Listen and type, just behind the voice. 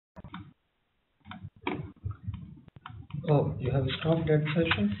Oh, you have stopped that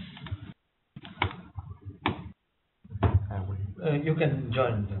session? You can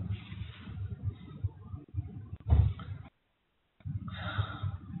join them.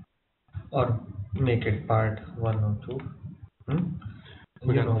 Or make it part 1 or 2.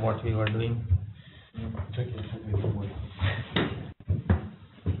 You know what we were doing.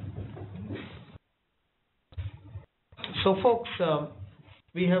 So folks,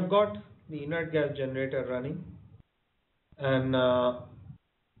 we have got the inert gas generator running, and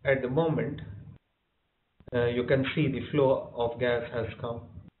at the moment you can see the flow of gas has come.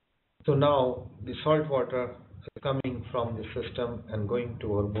 So now the salt water is coming from the system and going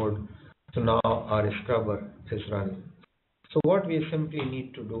to our board. So now our scrubber is running. So what we simply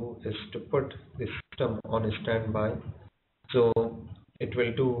need to do is to put the system on a standby, so it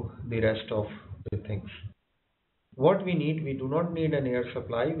will do the rest of the things. What we need, we do not need an air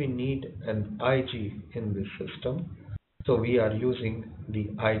supply, we need an IG in this system. So we are using the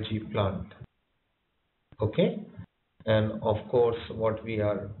IG plant. Okay? And of course, what we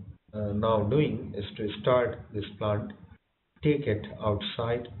are now doing is to start this plant, take it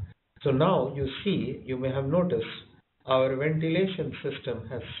outside. So now you see, you may have noticed our ventilation system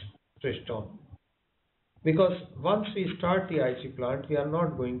has switched on. Because once we start the IG plant, we are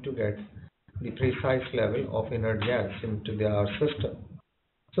not going to get the precise level of inert gas into our system.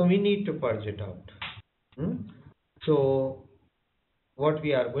 So we need to purge it out. So what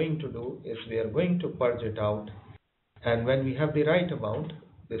we are going to do is we are going to purge it out, and when we have the right amount,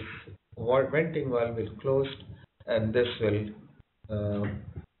 this venting valve will close and this will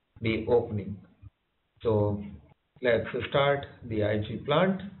be opening. So let's start the IG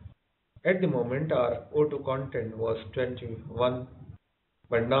plant. At the moment our O2 content was 21,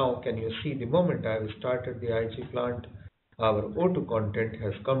 but now can you see the moment I have started the IG plant, our O2 content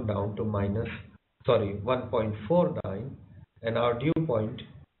has come down to 1.49, and our dew point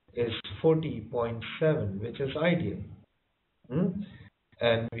is 40.7, which is ideal.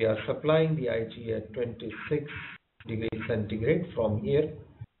 And we are supplying the IG at 26 degrees centigrade from here,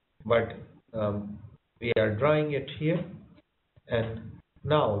 but we are drying it here. And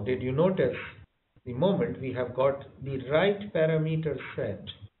now, did you notice the moment we have got the right parameter set,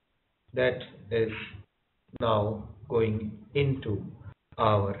 that is now going into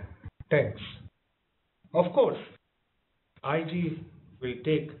our tanks? Of course, IG will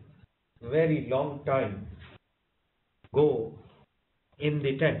take very long time go in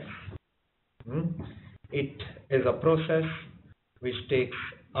the tanks. It is a process which takes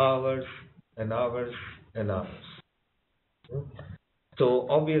hours and hours and hours. So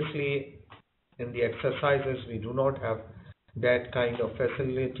obviously in the exercises we do not have that kind of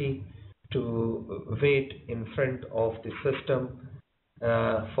facility to wait in front of the system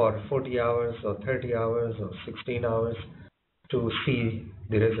for 40 hours or 30 hours or 16 hours to see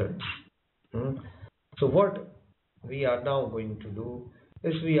the results. So what we are now going to do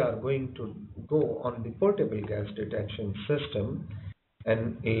is we are going to go on the portable gas detection system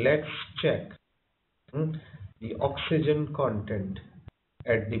and let's check the oxygen content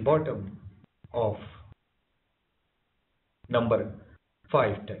at the bottom of number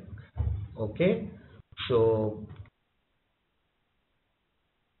 5 tank. Okay, so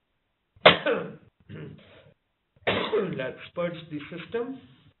let's purge the system.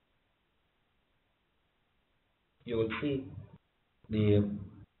 You will see the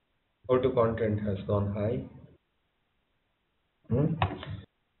O2 content has gone high.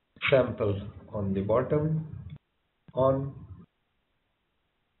 Sample on the bottom on,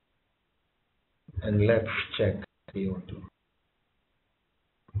 and let's check the O2.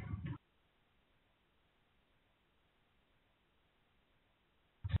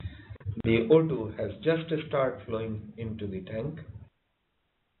 The O2 has just started flowing into the tank.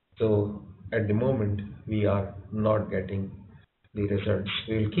 So at the moment we are not getting the results.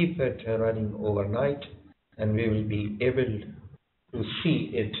 We will keep it running overnight and we will be able to see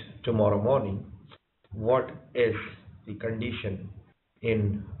it tomorrow morning. What is the condition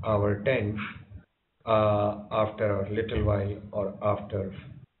in our tanks after a little while or after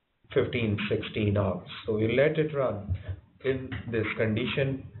 15-16 hours. So we let it run in this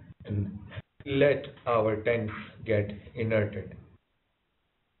condition and let our tanks get inerted.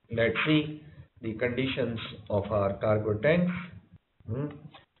 Let's see the conditions of our cargo tanks.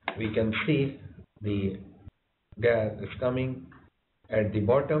 We can see the gas is coming at the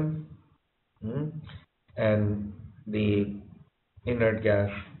bottom and the inert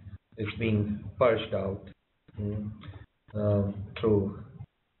gas is being purged out through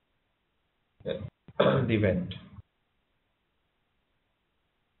the vent.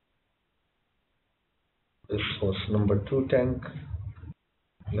 This was number 2 tank.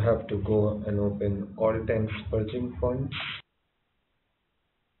 You have to go and open all tanks purging points.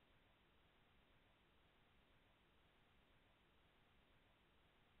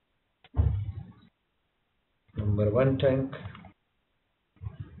 Number 1 tank.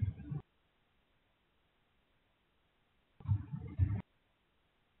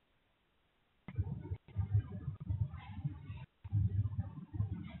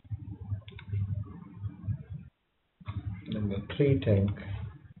 Number 3 tank.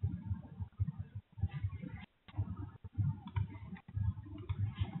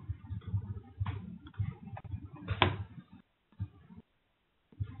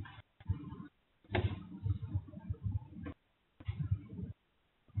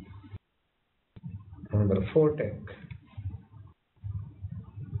 Number 4 tank.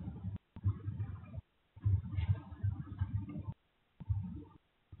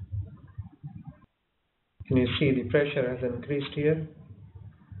 Can you see the pressure has increased here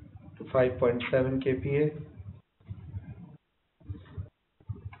to 5.7 kPa?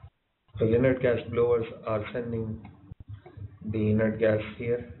 The inert gas blowers are sending the inert gas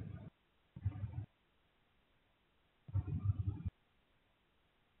here.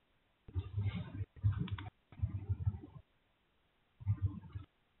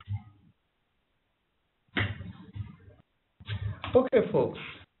 Okay, folks.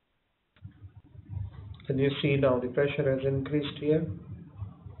 Can you see now the pressure has increased here?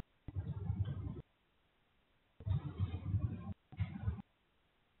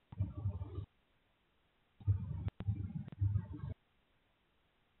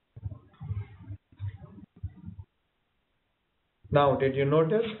 Now, did you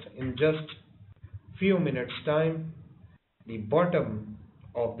notice in just few minutes time, the bottom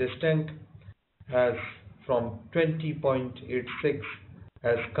of this tank has from 20.86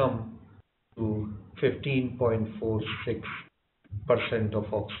 has come to 15.46%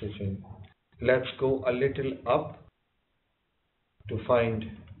 of oxygen. Let's go a little up to find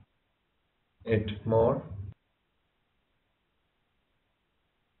it more.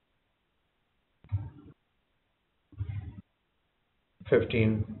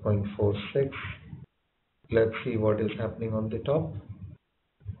 (15.46). Let's see what is happening on the top.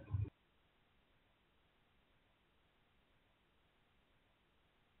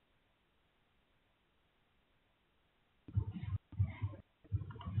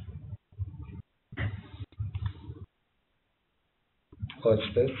 What's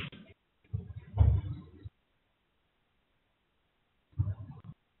this?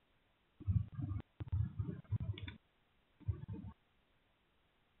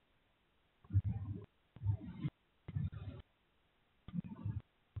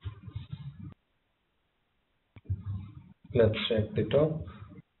 Let's check the top.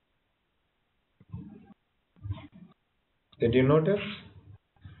 Did you notice?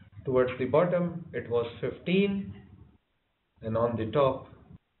 Towards the bottom it was 15 and on the top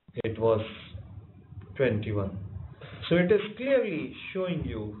it was 21. So it is clearly showing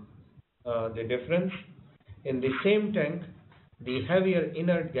you the difference. In the same tank, the heavier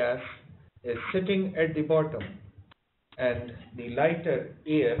inert gas is sitting at the bottom and the lighter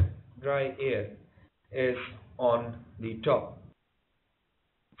air, dry air, is on the top.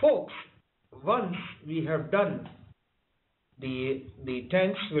 Folks, once we have done, the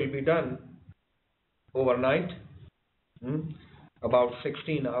tanks will be done overnight, about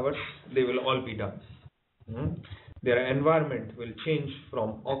 16 hours, they will all be done. Their environment will change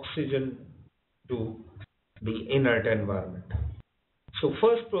from oxygen to the inert environment. So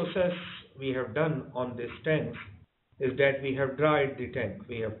first process we have done on these tanks is that we have dried the tank.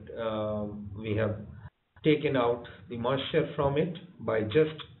 We have taken out the moisture from it by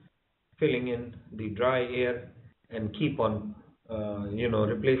just filling in the dry air and keep on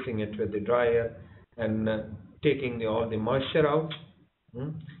replacing it with the dry air and taking all the moisture out.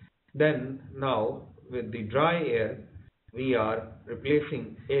 Then now with the dry air we are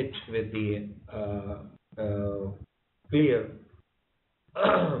replacing it with the clear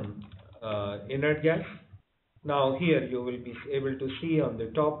inert gas. Now here you will be able to see on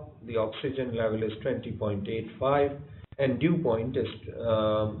the top the oxygen level is 20.85 and dew point is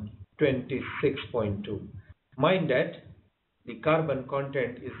 26.2. Mind that the carbon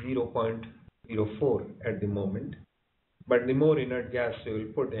content is 0.04 at the moment, but the more inert gas you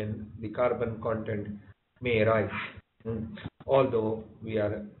will put in, the carbon content may rise, although we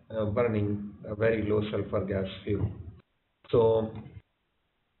are burning a very low sulfur gas fuel. So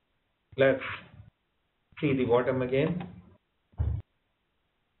let's see the bottom again.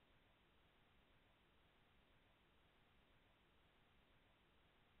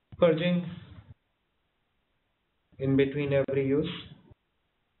 Purging in between every use.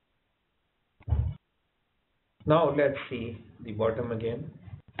 Now let's see the bottom again,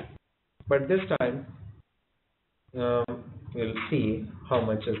 but this time we'll see how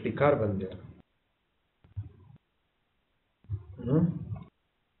much is the carbon there.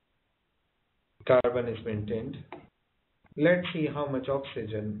 Carbon is maintained. Let's see how much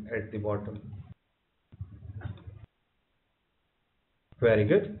oxygen at the bottom. Very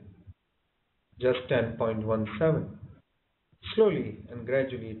good. Just 10.17. Slowly and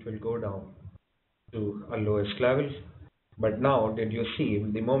gradually it will go down to a lowest level. But now, did you see,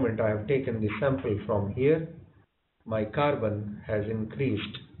 the moment I have taken the sample from here, my carbon has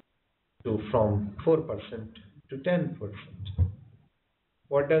increased from 4% to 10%.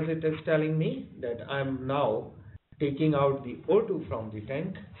 What does it is telling me? That I'm now taking out the O2 from the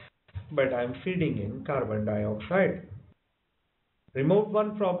tank, but I'm feeding in carbon dioxide. Remove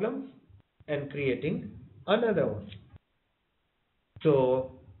one problem and creating another one.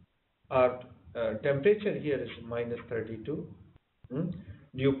 So our temperature here is -32,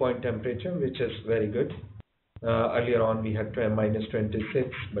 dew point temperature, which is very good. Earlier on we had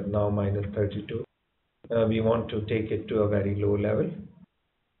 -26, but now -32. We want to take it to a very low level.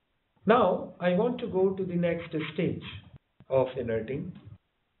 Now I want to go to the next stage of inerting.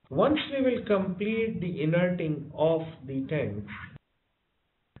 Once we will complete the inerting of the tanks,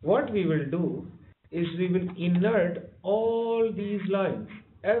 what we will do is we will inert all these lines,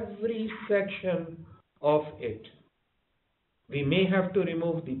 every section of it. We may have to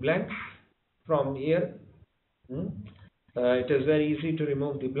remove the blanks from here. It is very easy to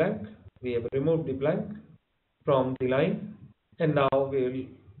remove the blank. We have removed the blank from the line, and now we will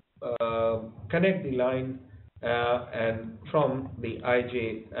connect the line and from the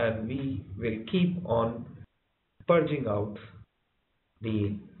IJ, and we will keep on purging out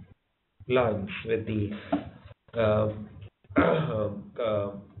the lines with the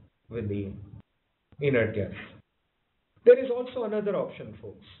inert gas. There is also another option,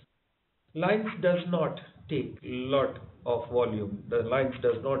 folks. Lines does not take lot of volume. The lines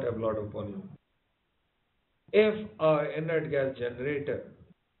does not have lot of volume. If our inert gas generator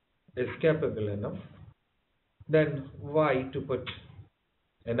is capable enough, then why to put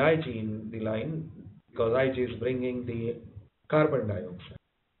an IG in the line? Because IG is bringing the carbon dioxide.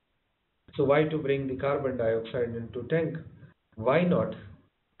 So why to bring the carbon dioxide into tank? Why not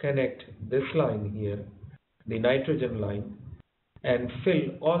connect this line here, the nitrogen line, and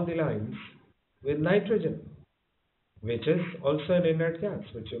fill all the lines with nitrogen, which is also an inert gas,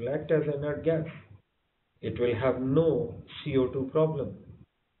 which will act as an inert gas. It will have no CO2 problem.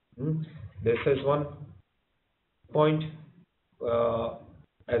 This is one point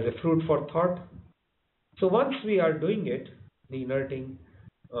as a fruit for thought. So once we are doing it, the inerting,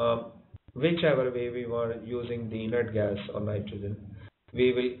 whichever way we were using the inert gas or nitrogen,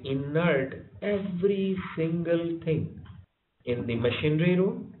 we will inert every single thing. In the machinery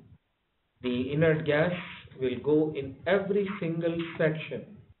room, the inert gas will go in every single section,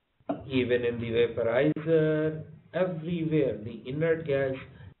 even in the vaporizer, everywhere. The inert gas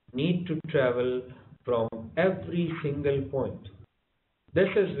need to travel from every single point. This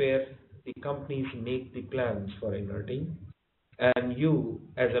is where the companies make the plans for inerting, and you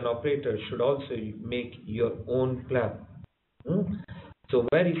as an operator should also make your own plan. So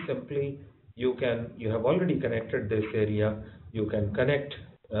very simply, you have already connected this area. You can connect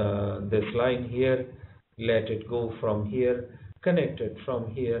this line here, let it go from here, connect it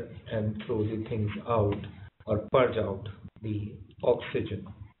from here, and throw the things out or purge out the oxygen,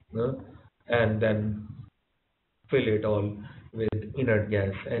 and then fill it all with inert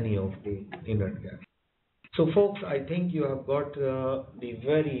gas, any of the inert gas. So folks, I think you have got the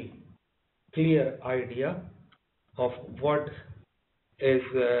very clear idea of what is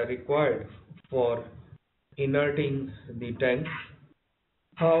required for inerting the tanks,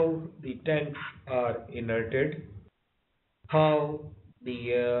 how the tanks are inerted, how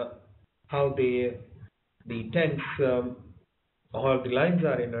the tanks, how the lines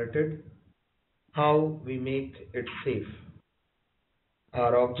are inerted, how we make it safe.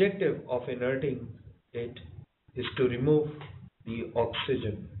 Our objective of inerting it is to remove the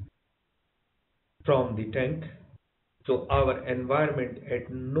oxygen from the tank, so our environment at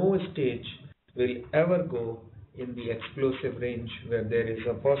no stage will ever go in the explosive range where there is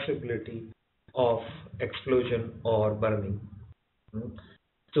a possibility of explosion or burning.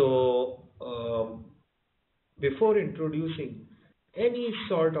 So before introducing any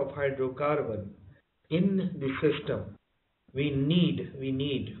sort of hydrocarbon in the system, we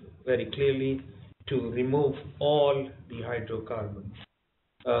need very clearly to remove all the hydrocarbons,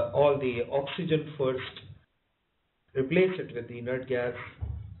 all the oxygen first, replace it with the inert gas.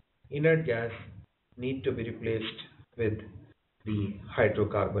 Inert gas need to be replaced with the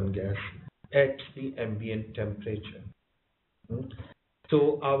hydrocarbon gas at the ambient temperature.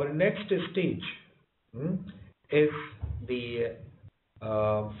 So our next stage is the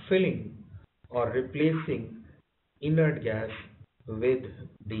filling or replacing inert gas with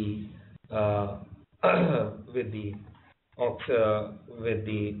the uh, with the with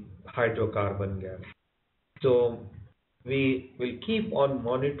the hydrocarbon gas. So we will keep on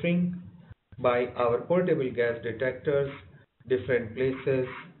monitoring by our portable gas detectors different places,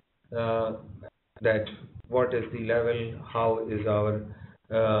 uh, that what is the level, how is our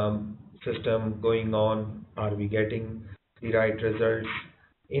system going on, are we getting the right results.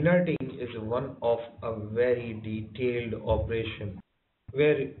 Inerting is one of a very detailed operation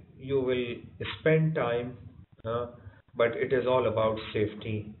where you will spend time, uh, but it is all about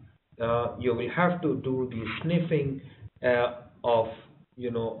safety. You will have to do the sniffing of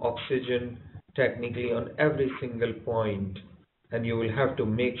oxygen technically on every single point, and you will have to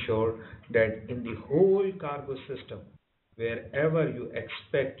make sure that in the whole cargo system, wherever you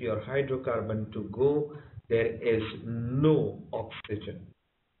expect your hydrocarbon to go, there is no oxygen.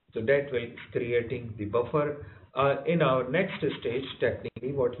 So that will creating the buffer. In our next stage,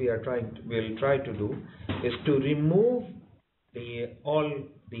 technically, what we'll try to do is to remove all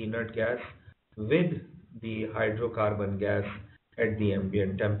the inert gas with the hydrocarbon gas at the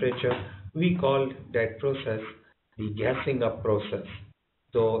ambient temperature. We call that process the gassing up process.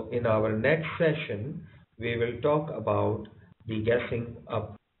 So in our next session, we will talk about the gassing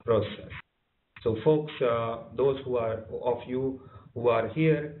up process. So folks, those of you who are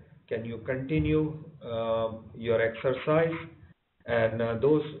here, can you continue your exercise? And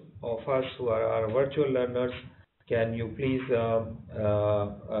those of us who are our virtual learners, can you please,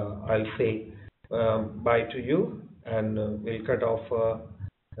 I'll say bye to you, and we'll cut off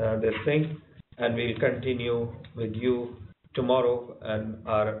this thing, and we'll continue with you tomorrow, and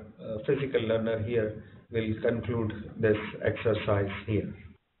our physical learner here will conclude this exercise here.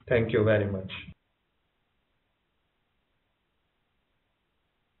 Thank you very much.